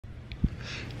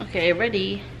Okay,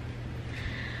 ready.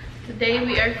 Today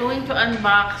we are going to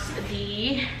unbox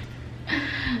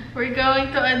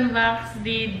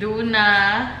the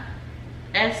DOONA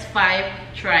S5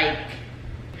 trike.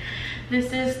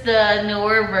 This is the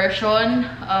newer version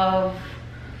of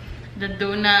the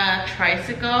DOONA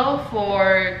tricycle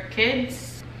for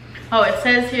kids. Oh, it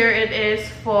says here it is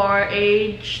for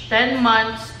age 10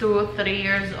 months to 3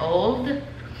 years old.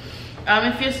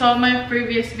 If you saw my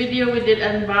previous video, we did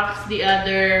unbox the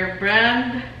other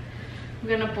brand. I'm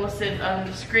gonna post it on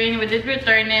the screen. We did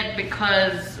return it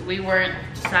because we weren't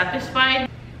satisfied.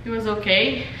 It was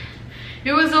okay.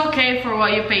 It was okay for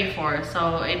what you pay for.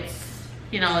 So it's,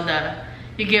 you know, the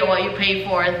you get what you pay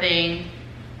for thing.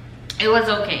 It was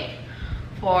okay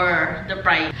for the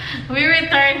price. We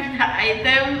returned the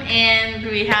item and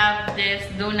we have this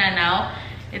DOONA now.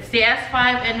 It's the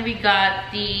S5 and we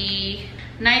got the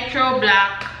Nitro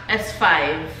Black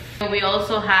S5. We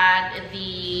also had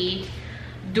the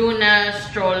DOONA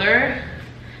stroller.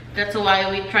 That's why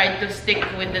we tried to stick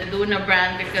with the DOONA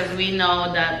brand, because we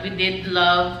know that we did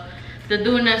love the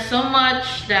DOONA so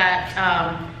much that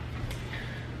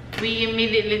we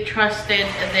immediately trusted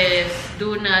this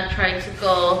DOONA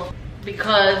tricycle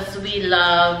because we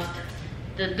loved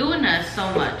the DOONA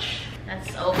so much.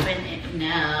 Let's open it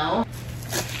now.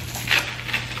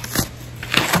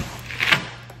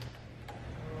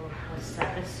 Oh, how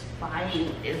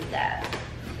satisfying is that?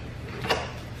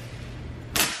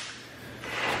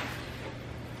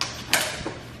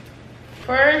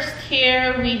 First,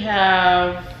 here we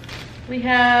have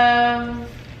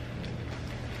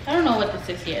I don't know what this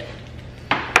is yet.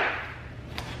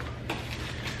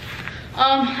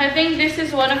 I think this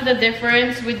is one of the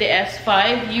difference with the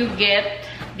S5. You get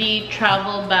the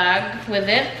travel bag with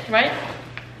it, right?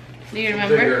 Do you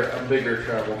remember? A bigger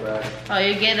travel bag. Oh,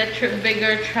 you get a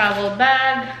bigger travel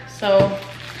bag. So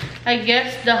I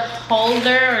guess the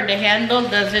holder or the handle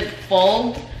doesn't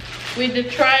fold with the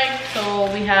trike.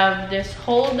 So we have this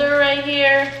holder right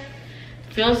here.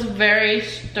 Feels very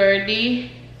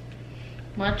sturdy.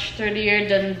 Much sturdier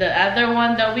than the other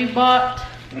one that we bought.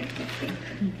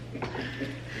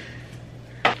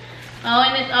 Oh,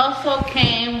 and it also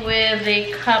came with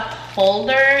a cup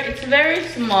holder. It's very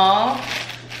small,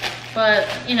 but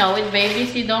you know, with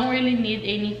babies you don't really need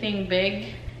anything big.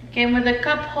 It came with a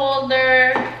cup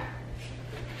holder,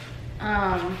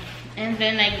 and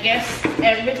then I guess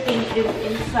everything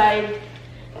is inside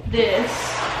this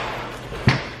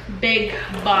big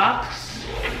box.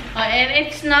 And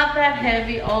it's not that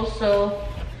heavy also.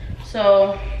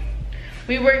 So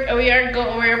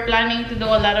we're planning to do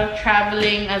a lot of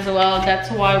traveling as well. That's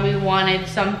why we wanted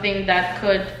something that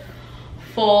could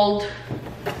fold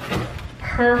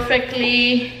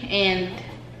perfectly, and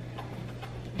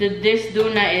this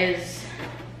DOONA is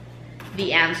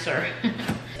the answer.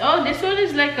 Oh, this one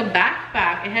is like a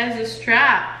backpack. It has a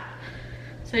strap,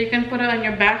 so you can put it on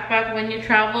your backpack when you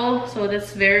travel. So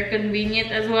that's very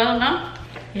convenient as well, no?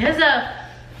 It has a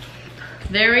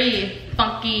very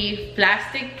funky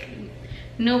plastic,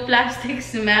 no plastic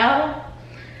smell.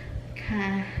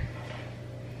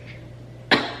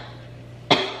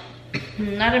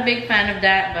 Not a big fan of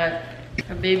that, but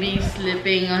a baby's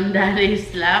sleeping on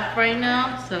daddy's lap right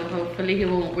now, so hopefully he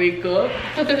won't wake up.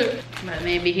 But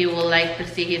maybe he will like to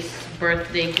see his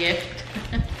birthday gift.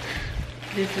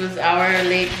 This was our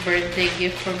late birthday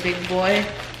gift from Big Boy.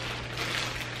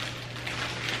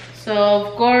 So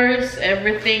of course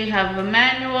everything have a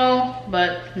manual,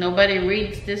 but nobody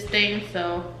reads this thing,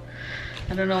 so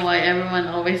I don't know why everyone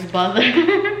always bother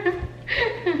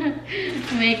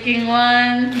making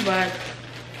one, but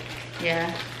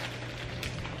yeah.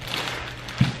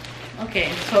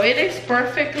 Okay, so it is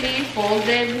perfectly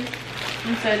folded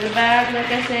inside the bag, like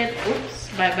I said. Oops,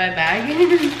 bye-bye bag.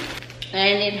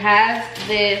 And it has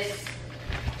this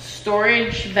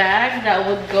storage bag that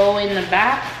would go in the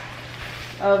back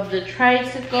of the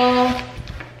tricycle.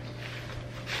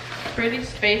 Pretty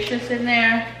spacious in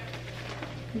there.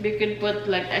 You could put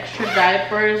like extra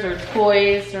diapers or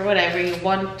toys or whatever you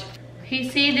want. You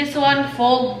see, this one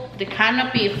fold, the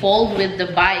canopy fold with the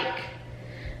bike.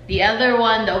 The other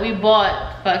one that we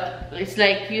bought, but it's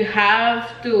like you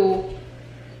have to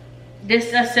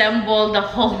disassemble the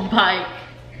whole bike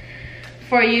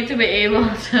for you to be able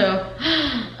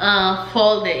to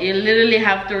fold it. You literally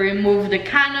have to remove the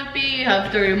canopy, you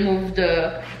have to remove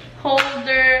the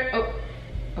holder. Oh,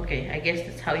 okay, I guess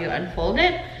that's how you unfold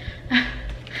it.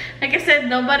 Like I said,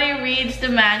 nobody reads the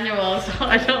manual, so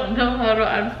I don't know how to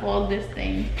unfold this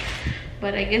thing.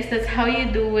 But I guess that's how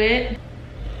you do it.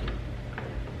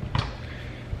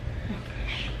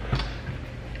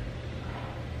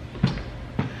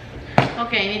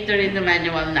 Okay, I need to read the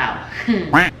manual now.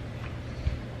 I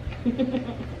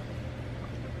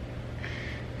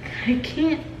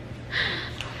can't.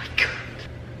 Oh my god.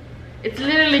 It's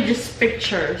literally just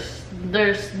pictures.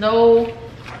 There's no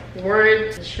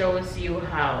words that shows you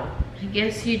how. I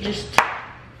guess you just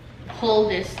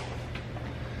hold this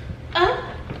up.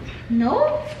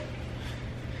 No?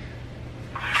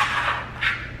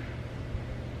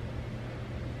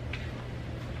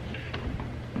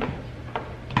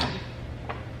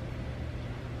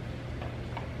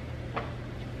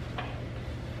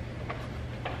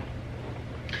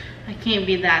 I can't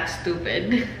be that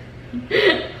stupid.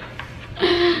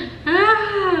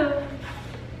 Ah.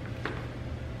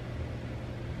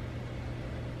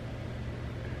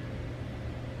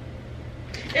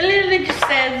 It literally just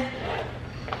says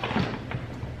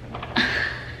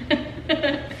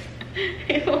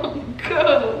it won't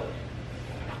go.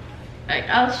 Like,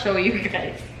 I'll show you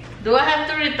guys. Do I have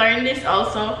to return this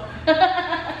also?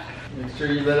 Make sure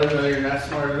you let them know you're not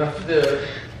smart enough to do it.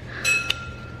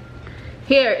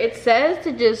 Here, it says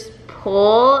to just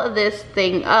pull this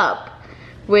thing up,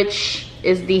 which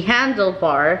is the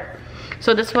handlebar.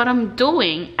 So that's what I'm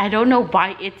doing. I don't know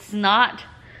why it's not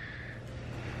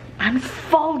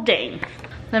unfolding.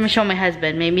 Let me show my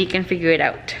husband. Maybe he can figure it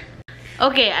out.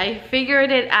 Okay, I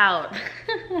figured it out.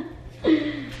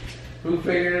 Who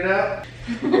figured it out?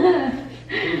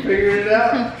 Who figured it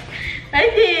out? I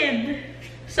did.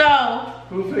 So.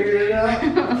 Who figured it out?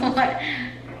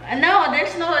 No,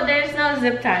 there's no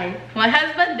zip tie. My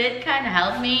husband did kind of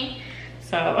help me,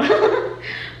 so.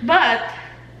 But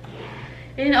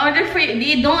in order for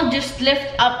you don't just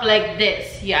lift up like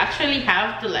this. You actually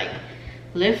have to like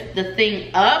lift the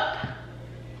thing up,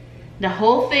 the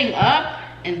whole thing up,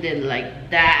 and then like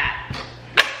that.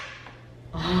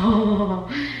 Oh,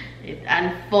 it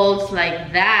unfolds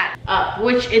like that up,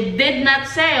 which it did not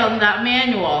say on that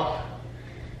manual.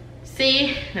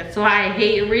 See, that's why I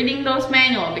hate reading those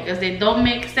manuals, because they don't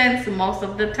make sense most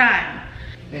of the time.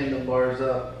 Handlebars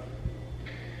up.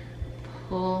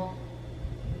 Pull.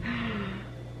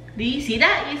 Do you see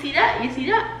that? You see that? You see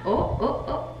that? Oh, oh,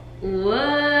 oh.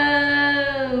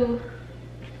 Whoa.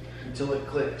 Until it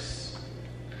clicks.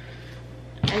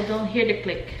 I don't hear the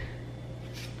click.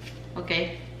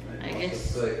 Okay. I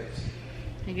guess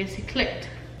it clicked.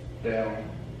 Down.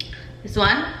 This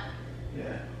one?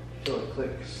 Yeah. Until it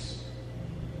clicks.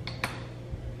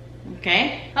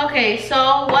 Okay. Okay,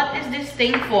 so what is this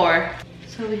thing for?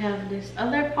 So we have this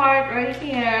other part right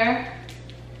here.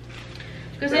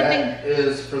 Because I think that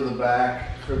is for the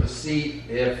back, for the seat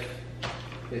if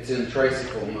it's in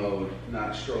tricycle mode,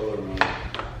 not stroller mode.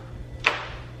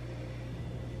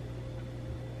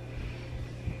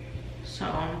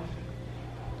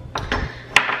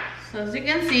 So as you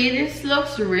can see, this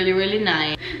looks really, really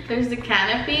nice. There's the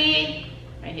canopy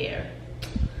right here,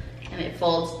 and it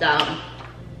folds down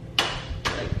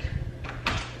like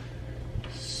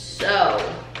so.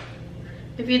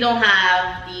 If you don't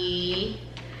have the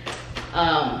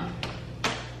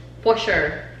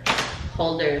pusher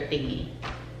holder thingy,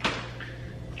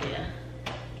 yeah,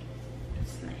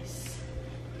 that's nice.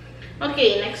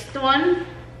 Okay, next one.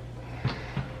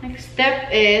 Next step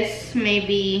is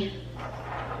maybe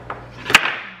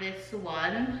this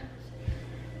one,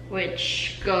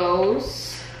 which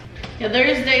goes, yeah, there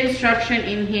is the instruction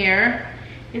in here.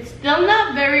 It's still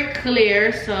not very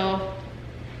clear, so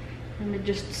let me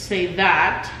just say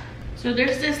that. So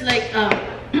there's this like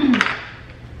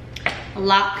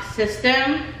lock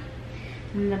system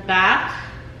in the back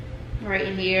right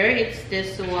here. It's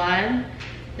this one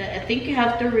that I think you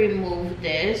have to remove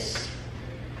this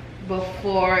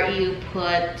before you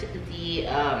put the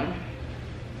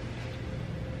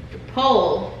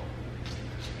pole.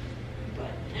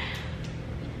 But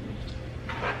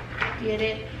get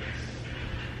it?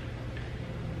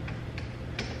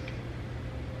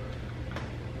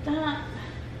 That.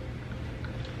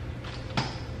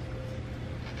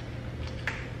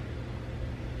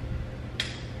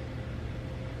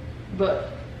 But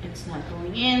it's not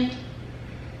going in.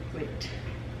 Wait.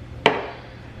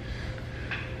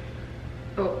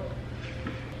 Oh.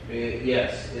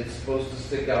 Yes, it's supposed to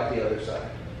stick out the other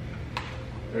side.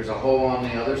 There's a hole on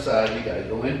the other side. You gotta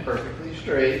go in perfectly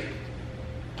straight.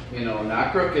 You know,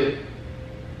 not crooked.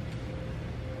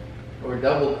 Or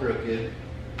double crooked.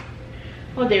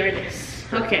 Oh, there it is.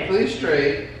 Okay. Perfectly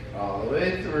straight, all the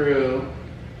way through.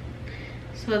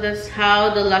 So that's how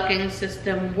the locking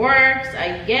system works,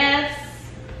 I guess.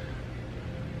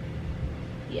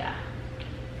 Yeah.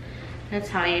 That's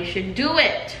how you should do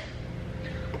it.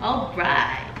 All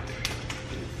right.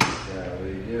 That's how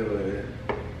we do it.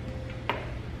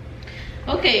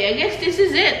 Okay, I guess this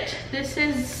is it. This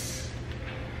is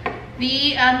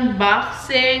the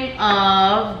unboxing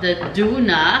of the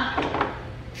DOONA.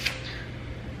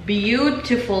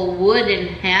 Beautiful wooden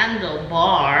handle.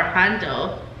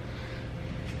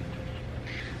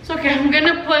 So okay, I'm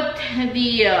gonna put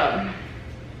the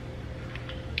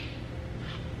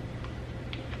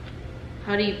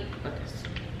how do you put this?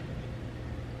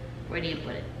 Where do you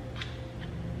put it?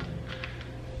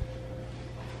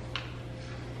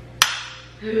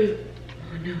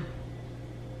 Oh no.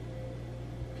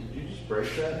 Did you just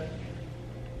break that?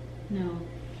 No.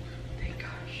 Thank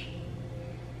gosh.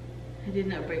 I did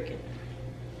not break it.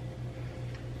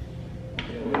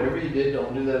 Okay, whatever you did,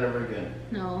 don't do that ever again.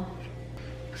 No.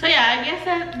 So yeah, I guess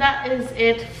that is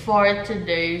it for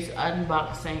today's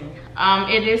unboxing.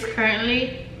 It is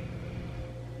currently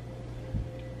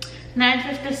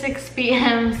 9:56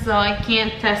 p.m. so I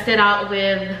can't test it out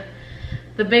with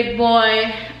the big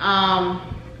boy.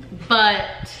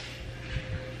 But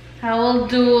I will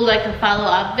do like a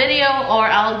follow-up video, or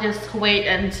I'll just wait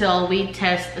until we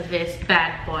test this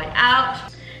bad boy out.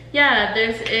 Yeah,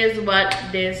 this is what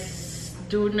this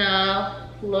DOONA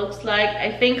looks like.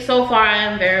 I think so far I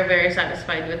am very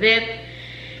satisfied with it.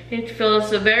 It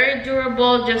feels very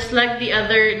durable, just like the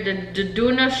other, the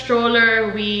DOONA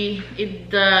stroller.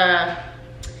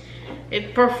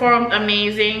 It performed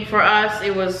amazing for us.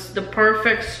 It was the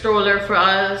perfect stroller for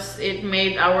us. It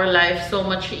made our life so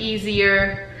much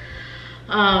easier.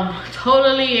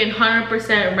 Totally and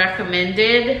 100%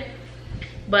 recommended.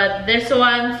 But this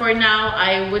one, for now,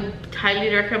 I would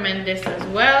highly recommend this as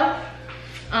well.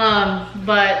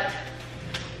 But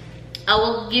I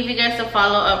will give you guys a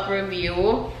follow-up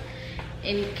review,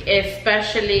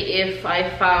 especially if I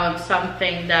found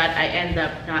something that I end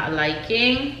up not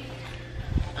liking.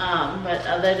 But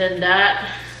other than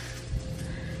that,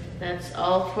 that's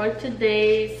all for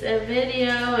today's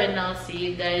video, and I'll see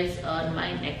you guys on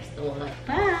my next one.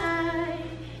 Bye.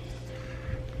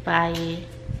 Bye.